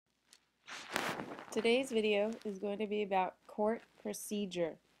Today's video is going to be about court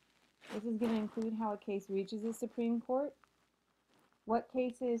procedure. This is going to include how a case reaches the Supreme Court, what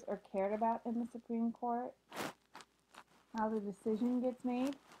cases are cared about in the Supreme Court, how the decision gets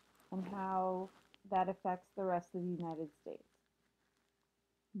made, and how that affects the rest of the United States.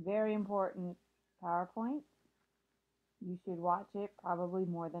 Very important PowerPoint. You should watch it probably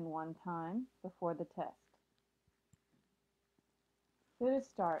more than one time before the test. So to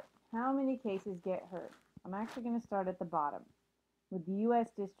start, how many cases get heard? I'm actually going to start at the bottom with the U.S.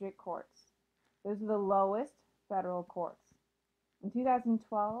 District Courts. Those are the lowest federal courts. In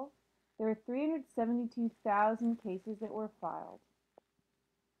 2012, there were 372,000 cases that were filed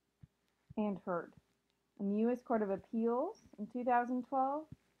and heard. In the U.S. Court of Appeals in 2012,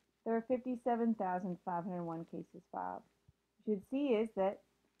 there were 57,501 cases filed. What you should see is that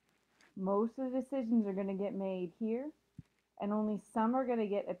most of the decisions are going to get made here, and only some are going to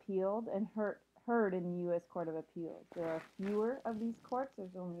get appealed and heard in the U.S. Court of Appeals. There are fewer of these courts.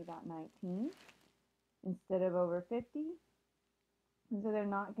 There's only about 19 instead of over 50. And so they're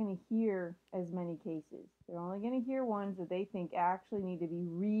not going to hear as many cases. They're only going to hear ones that they think actually need to be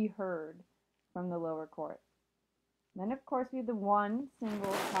reheard from the lower court. Then, of course, we have the one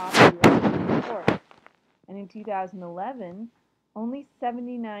single top U.S. Supreme Court. And in 2011, only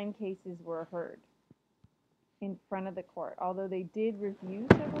 79 cases were heard in front of the court, although they did review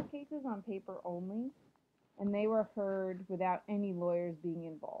several cases on paper only, and they were heard without any lawyers being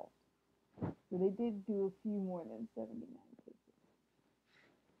involved. So they did do a few more than 79 cases.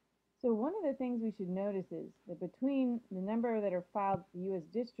 So one of the things we should notice is that between the number that are filed at the U.S.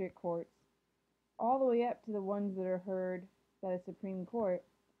 District Courts all the way up to the ones that are heard by the Supreme Court,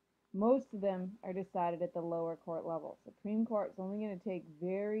 most of them are decided at the lower court level. Supreme Court is only going to take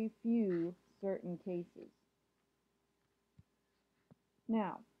very few certain cases.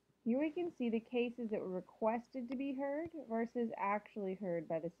 Now, here we can see the cases that were requested to be heard versus actually heard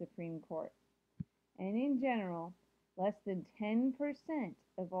by the Supreme Court. And in general, less than 10%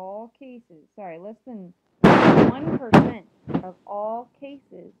 of all cases, less than 1% of all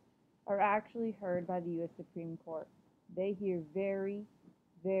cases are actually heard by the U.S. Supreme Court. They hear very,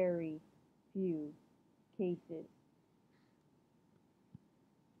 very few cases.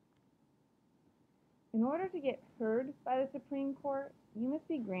 In order to get heard by the Supreme Court, you must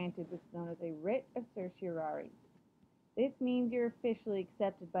be granted what's known as a writ of certiorari. This means you're officially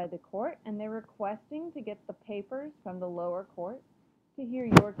accepted by the court and they're requesting to get the papers from the lower court to hear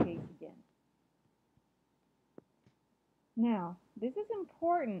your case again. Now, this is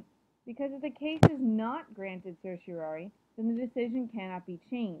important because if the case is not granted certiorari, then the decision cannot be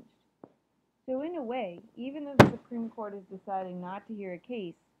changed. So in a way, even though the Supreme Court is deciding not to hear a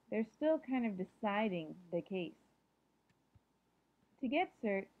case, they're still kind of deciding the case. To get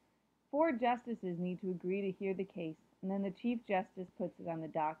cert, 4 justices need to agree to hear the case, and then the Chief Justice puts it on the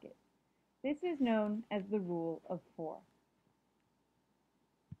docket. This is known as the Rule of 4.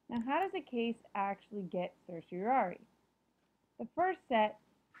 Now, how does a case actually get certiorari? The first set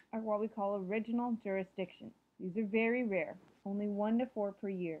are what we call original jurisdiction. These are very rare, only 1 to 4 per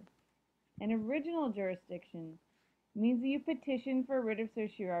year. An original jurisdiction means that you petition for a writ of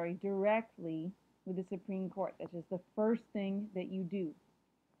certiorari directly with the Supreme Court. That's just the first thing that you do.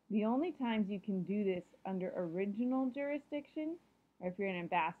 The only times you can do this under original jurisdiction are if you're an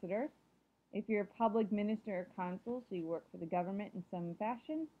ambassador, if you're a public minister or consul, so you work for the government in some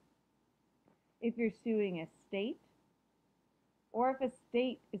fashion, if you're suing a state, or if a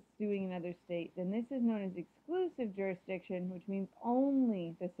state is suing another state, then this is known as exclusive jurisdiction, which means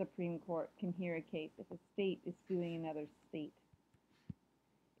only the Supreme Court can hear a case if a state is suing another state.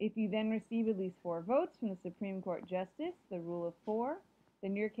 If you then receive at least 4 votes from the Supreme Court Justice, the Rule of 4,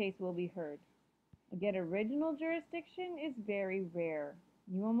 then your case will be heard. Again, original jurisdiction is very rare.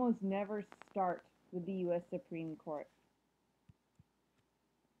 You almost never start with the U.S. Supreme Court.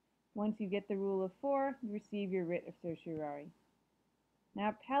 Once you get the Rule of 4, you receive your writ of certiorari. Now,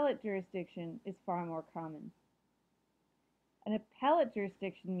 appellate jurisdiction is far more common. An appellate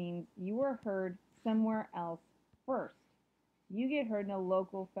jurisdiction means you are heard somewhere else first. You get heard in a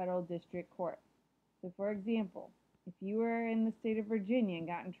local federal district court. So, for example, if you were in the state of Virginia and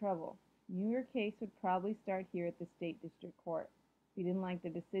got in trouble, your case would probably start here at the state district court. If you didn't like the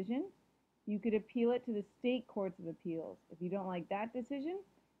decision, you could appeal it to the state courts of appeals. If you don't like that decision,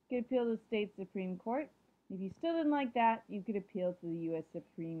 you could appeal to the state Supreme Court. If you still didn't like that, you could appeal to the U.S.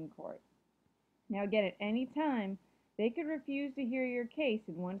 Supreme Court. Now again, at any time, they could refuse to hear your case,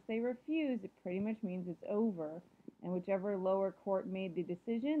 and once they refuse, it pretty much means it's over, and whichever lower court made the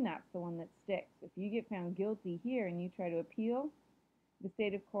decision, that's the one that sticks. If you get found guilty here and you try to appeal, the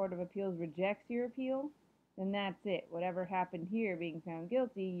State Court of Appeals rejects your appeal, then that's it. Whatever happened here, being found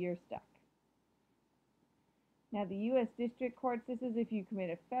guilty, you're stuck. Now, the U.S. District Courts, this is if you commit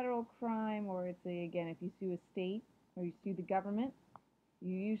a federal crime, or it's, again, if you sue a state or you sue the government,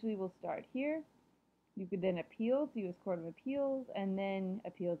 you usually will start here. You could then appeal to U.S. Court of Appeals and then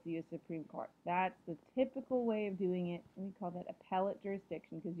appeal to U.S. Supreme Court. That's the typical way of doing it, and we call that appellate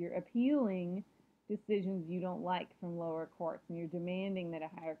jurisdiction because you're appealing decisions you don't like from lower courts, and you're demanding that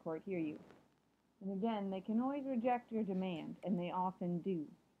a higher court hear you. And again, they can always reject your demand, and they often do.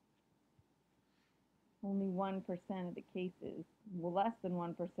 Only 1% of the cases, well, less than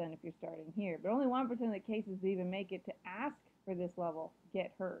 1% if you're starting here, but only 1% of the cases that even make it to ask for this level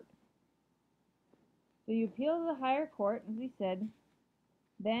get heard. So you appeal to the higher court, as we said.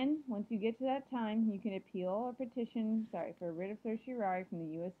 Then, once you get to that time, you can appeal a petition, for a writ of certiorari from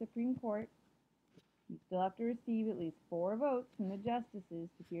the U.S. Supreme Court. You still have to receive at least 4 votes from the justices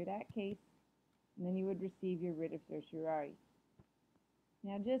to hear that case, and then you would receive your writ of certiorari.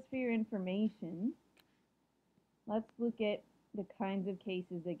 Now, just for your information, let's look at the kinds of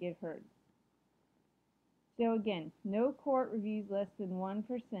cases that get heard. So again, no court reviews less than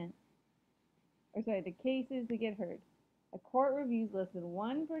 1%, the cases that get heard. A court reviews less than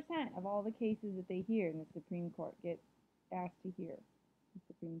 1% of all the cases that they hear in the Supreme Court, get asked to hear in the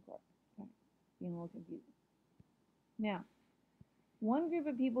Supreme Court. Okay, being a little confusing. Now, one group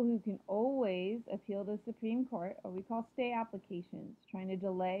of people who can always appeal to the Supreme Court are what we call stay applications, trying to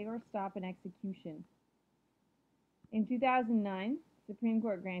delay or stop an execution. In 2009, the Supreme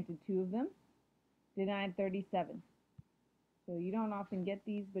Court granted 2 of them, denied 37. So you don't often get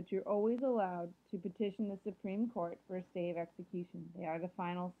these, but you're always allowed to petition the Supreme Court for a stay of execution. They are the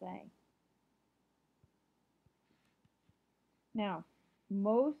final say. Now,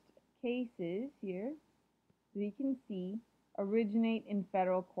 most cases here, we can see, originate in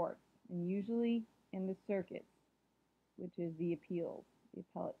federal courts, and usually in the circuits, which is the appeals, the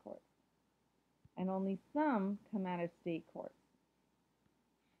appellate courts. And only some come out of state courts.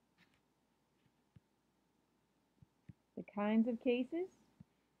 The kinds of cases,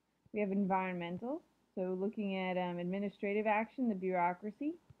 we have environmental, so looking at administrative action, the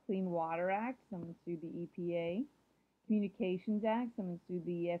bureaucracy, Clean Water Act, someone sued the EPA, Communications Act, someone sued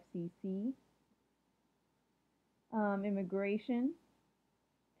the FCC, immigration,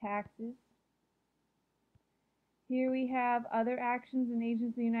 taxes. Here we have other actions and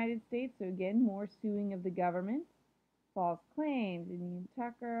agents of the United States, so again, more suing of the government, false claims, Indian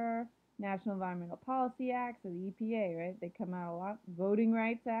Tucker, National Environmental Policy Act, so the EPA, right? They come out a lot. Voting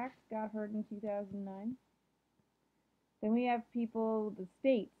Rights Act got heard in 2009. Then we have people, the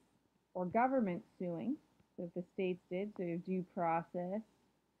states or government suing, so if the states did, so you have due process,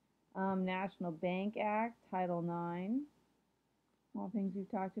 National Bank Act, Title IX, all things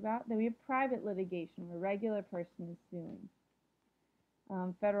we've talked about. Then we have private litigation, where a regular person is suing.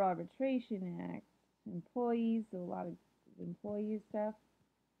 Federal Arbitration Act, employees, so a lot of employee stuff.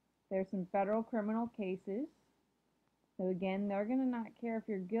 There's some federal criminal cases. So again, they're going to not care if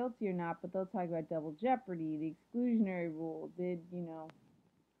you're guilty or not, but they'll talk about double jeopardy, the exclusionary rule, did,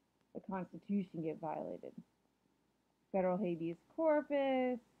 the Constitution get violated? Federal habeas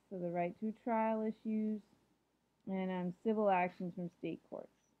corpus, so the right to trial issues, and civil actions from state courts.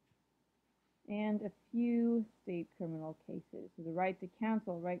 And a few state criminal cases, so the right to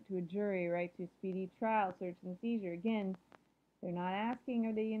counsel, right to a jury, right to a speedy trial, search and seizure. Again, they're not asking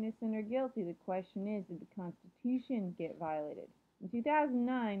are they innocent or guilty. The question is, did the Constitution get violated? In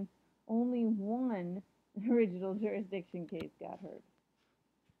 2009, only 1 original jurisdiction case got heard.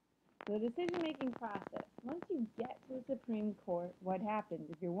 So the decision-making process. Once you get to the Supreme Court, what happens?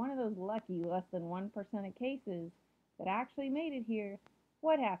 If you're one of those lucky less than 1% of cases that actually made it here,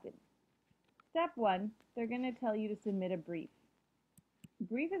 what happens? Step 1, they're going to tell you to submit a brief. A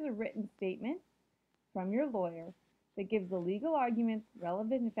brief is a written statement from your lawyer that gives the legal arguments,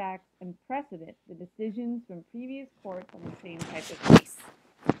 relevant facts, and precedent, the decisions from previous courts on the same type of case.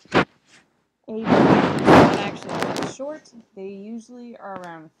 A brief is actually quite short. They usually are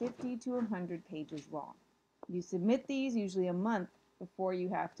around 50 to 100 pages long. You submit these usually a month before you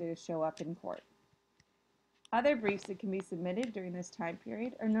have to show up in court. Other briefs that can be submitted during this time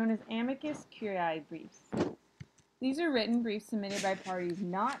period are known as amicus curiae briefs. These are written briefs submitted by parties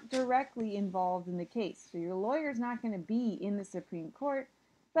not directly involved in the case. So your lawyer is not going to be in the Supreme Court,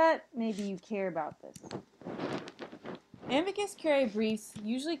 but maybe you care about this. Amicus curiae briefs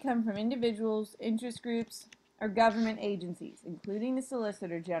usually come from individuals, interest groups, or government agencies, including the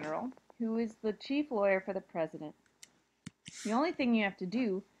Solicitor General, who is the chief lawyer for the President. The only thing you have to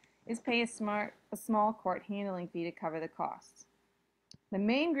do is pay a small court handling fee to cover the costs. The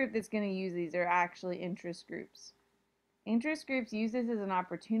main group that's going to use these are actually interest groups. Interest groups use this as an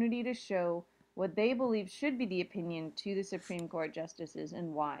opportunity to show what they believe should be the opinion to the Supreme Court justices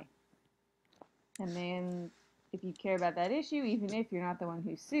and why. And then, if you care about that issue, even if you're not the one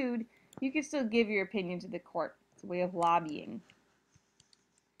who sued, you can still give your opinion to the court. It's a way of lobbying.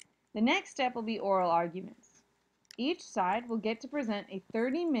 The next step will be oral arguments. Each side will get to present a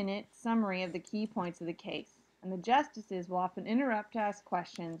 30-minute summary of the key points of the case, and the justices will often interrupt to ask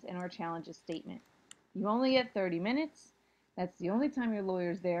questions and or challenge a statement. You only get 30 minutes. That's the only time your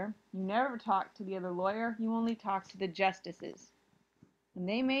lawyer's there. You never talk to the other lawyer. You only talk to the justices. And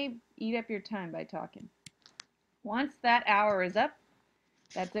they may eat up your time by talking. Once that hour is up,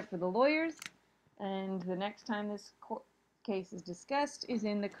 that's it for the lawyers, and the next time this case is discussed is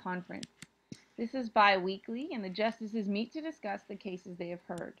in the conference. This is bi-weekly, and the justices meet to discuss the cases they have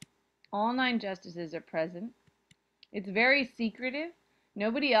heard. All 9 justices are present. It's very secretive.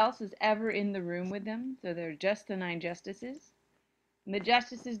 Nobody else is ever in the room with them, so they're just the 9 justices. And the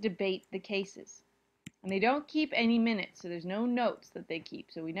justices debate the cases. And they don't keep any minutes, so there's no notes that they keep.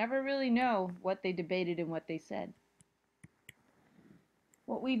 So we never really know what they debated and what they said.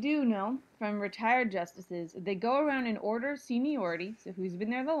 What we do know from retired justices is they go around in order of seniority, so who's been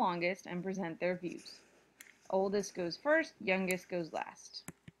there the longest, and present their views. Oldest goes first, youngest goes last.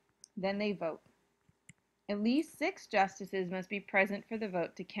 Then they vote. At least 6 justices must be present for the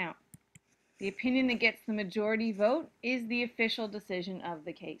vote to count. The opinion that gets the majority vote is the official decision of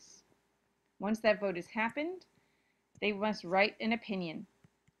the case. Once that vote has happened, they must write an opinion.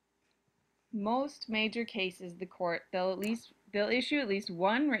 Most major cases, the court, they'll issue at least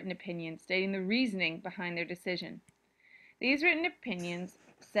one written opinion stating the reasoning behind their decision. These written opinions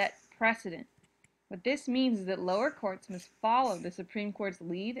set precedent. What this means is that lower courts must follow the Supreme Court's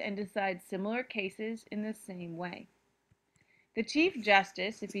lead and decide similar cases in the same way. The Chief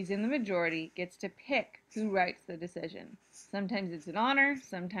Justice, if he's in the majority, gets to pick who writes the decision. Sometimes it's an honor,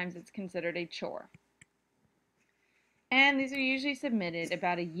 sometimes it's considered a chore. And these are usually submitted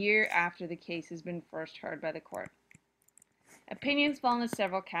about a year after the case has been first heard by the court. Opinions fall into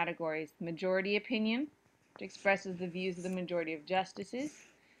several categories. The majority opinion, which expresses the views of the majority of justices.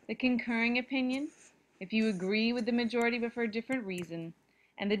 The concurring opinion, if you agree with the majority but for a different reason.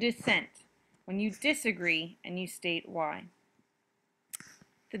 And the dissent, when you disagree and you state why.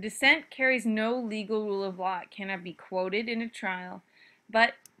 The dissent carries no legal rule of law. It cannot be quoted in a trial,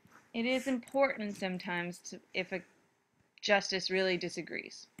 but it is important sometimes if a justice really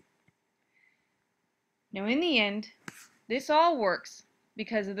disagrees. Now, in the end, this all works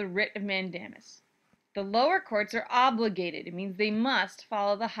because of the writ of mandamus. The lower courts are obligated. It means they must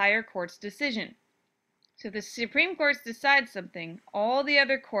follow the higher court's decision. So if the Supreme Court decides something, all the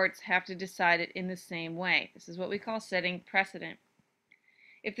other courts have to decide it in the same way. This is what we call setting precedent.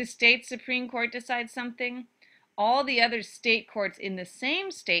 If the state Supreme Court decides something, all the other state courts in the same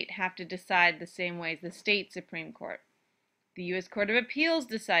state have to decide the same way as the state Supreme Court. The U.S. Court of Appeals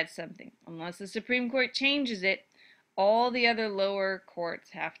decides something. Unless the Supreme Court changes it, all the other lower courts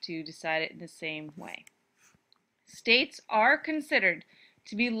have to decide it in the same way. States are considered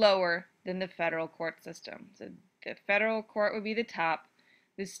to be lower than the federal court system. So the federal court would be the top,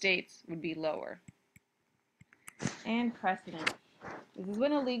 the states would be lower. And precedent. This is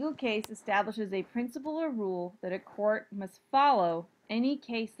when a legal case establishes a principle or rule that a court must follow any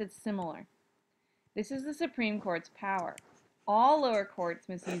case that's similar. This is the Supreme Court's power. All lower courts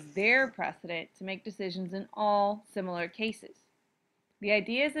must use their precedent to make decisions in all similar cases. The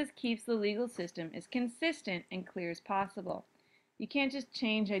idea is this keeps the legal system as consistent and clear as possible. You can't just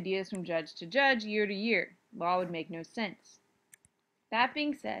change ideas from judge to judge, year to year. Law would make no sense. That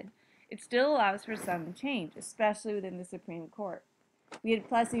being said, it still allows for some change, especially within the Supreme Court. We had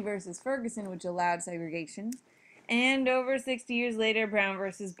Plessy versus Ferguson, which allowed segregation, and over 60 years later, Brown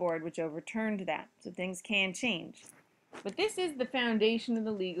versus Board, which overturned that. So things can change. But this is the foundation of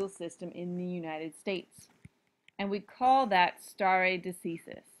the legal system in the United States. And we call that stare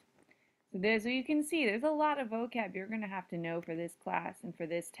decisis. So as you can see, there's a lot of vocab you're going to have to know for this class and for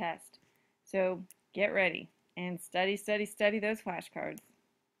this test. So get ready and study, study, study those flashcards.